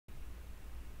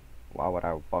Why would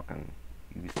I fucking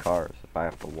use cars if I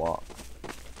have to walk?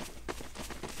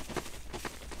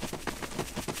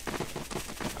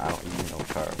 I don't use no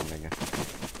cars, nigga.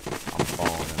 I'm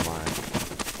falling in line.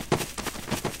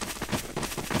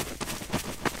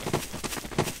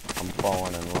 I'm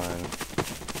falling in line.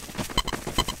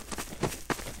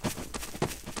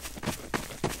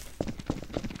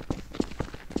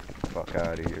 Fuck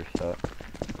out of here, son.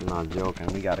 I'm not joking.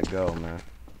 We gotta go, man.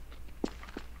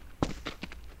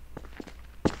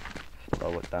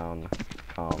 Slow it down the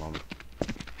column.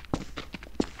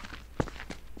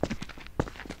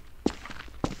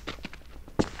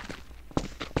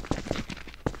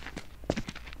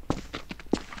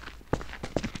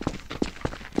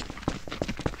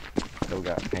 Still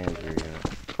got Panzer in it.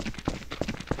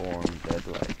 Form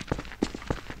deadlight.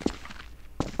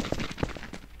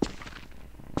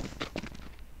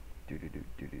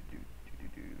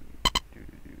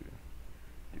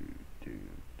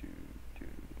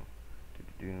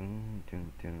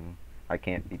 I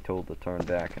can't be told to turn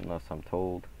back unless I'm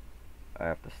told. I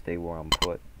have to stay where I'm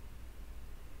put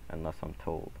unless I'm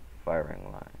told.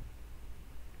 Firing line.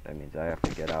 That means I have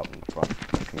to get out in front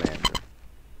of the commander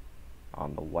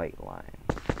on the white line.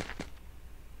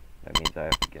 That means I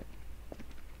have to get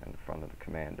in front of the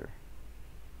commander.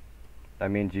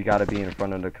 That means you gotta be in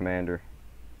front of the commander.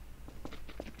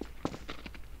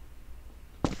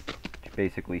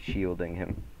 Basically shielding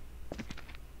him.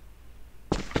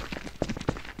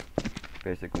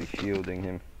 Basically shielding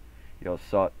him. Yo,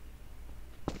 sut.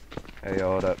 Hey, yo,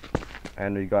 hold up.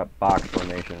 And you got box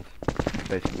formations.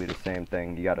 Basically the same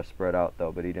thing. You gotta spread out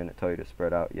though, but he didn't tell you to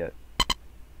spread out yet.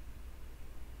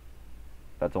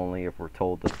 That's only if we're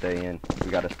told to stay in.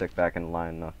 We gotta stick back in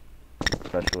line though.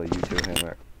 Especially you two,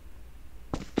 Henrik.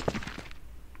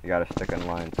 You gotta stick in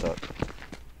line, sut.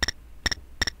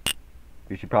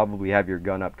 You should probably have your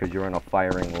gun up because you're in a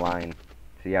firing line.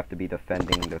 So you have to be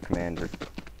defending the commander.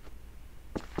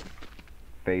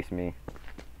 Face me.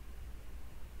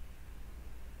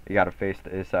 You gotta face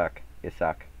the Isak.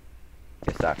 Isak.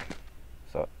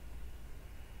 So.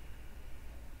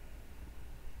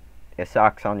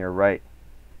 Isak's on your right.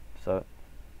 So.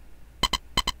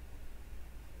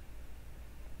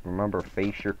 Remember,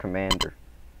 face your commander.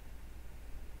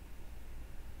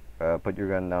 Put your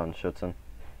gun down, Schützen.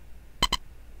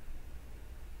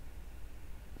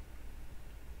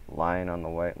 Line on the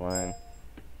white line.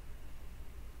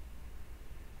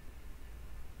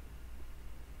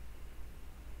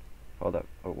 Hold up.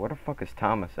 Oh, where the fuck is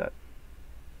Thomas at?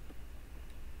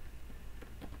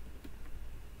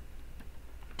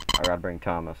 I gotta bring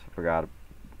Thomas. I forgot.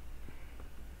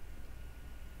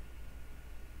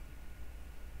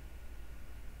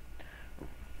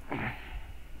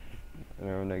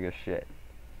 No nigga shit.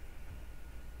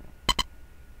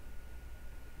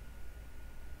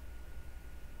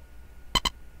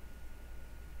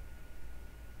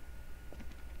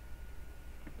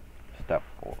 Step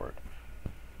forward.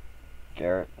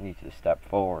 Garrett needs to step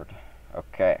forward.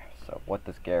 Okay, so what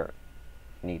does Garrett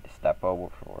need to step over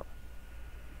for?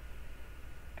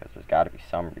 Because there's got to be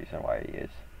some reason why he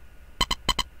is.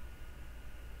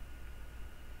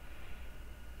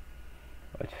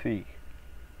 Let's see.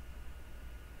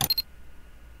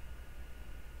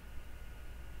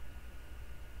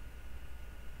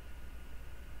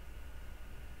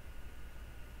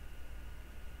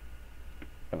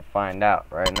 Gonna find out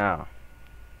right now.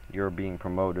 You're being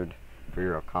promoted for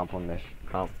your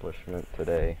accomplishment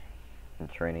today in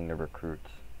training the recruits.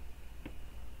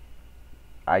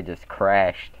 I just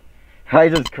crashed. I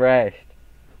just crashed.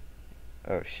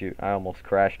 Oh shoot, I almost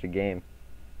crashed a game.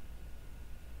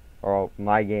 Or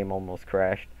my game almost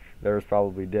crashed. Theirs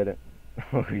probably didn't.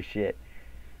 Holy shit.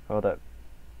 Hold up.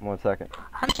 1 second.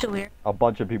 I'm still here. A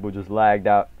bunch of people just lagged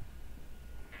out.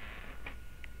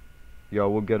 Yo,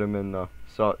 we'll get them in the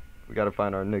salt. We gotta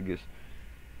find our niggas.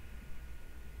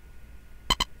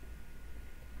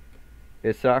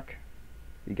 Isak,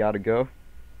 you gotta go.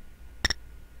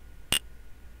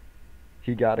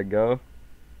 He gotta go.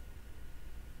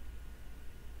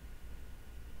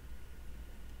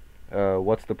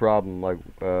 What's the problem? Like,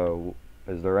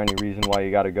 is there any reason why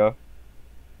you gotta go?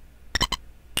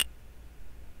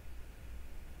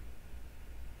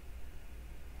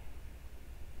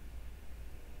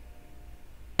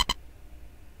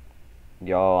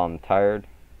 Yo, I'm tired.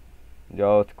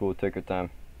 Yo, it's cool. Take your time.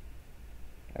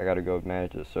 I gotta go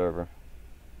manage the server.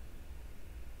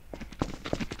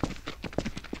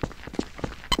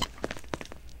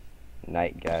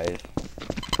 Night, guys.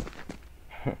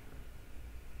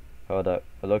 Hold up.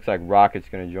 It looks like Rocket's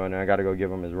gonna join, and I gotta go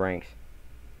give him his ranks.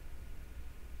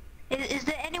 Is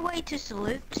there any way to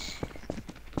salute?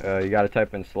 You gotta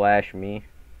type in /me,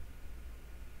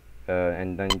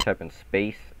 and then you type in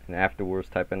space, and afterwards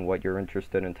type in what you're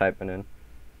interested in typing in.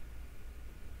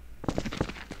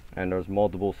 And there's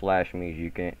multiple /me's.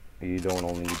 You don't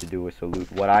only need to do a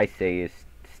salute. What I say is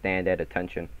stand at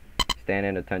attention. Stand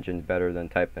at attention is better than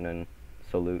typing in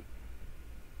salute.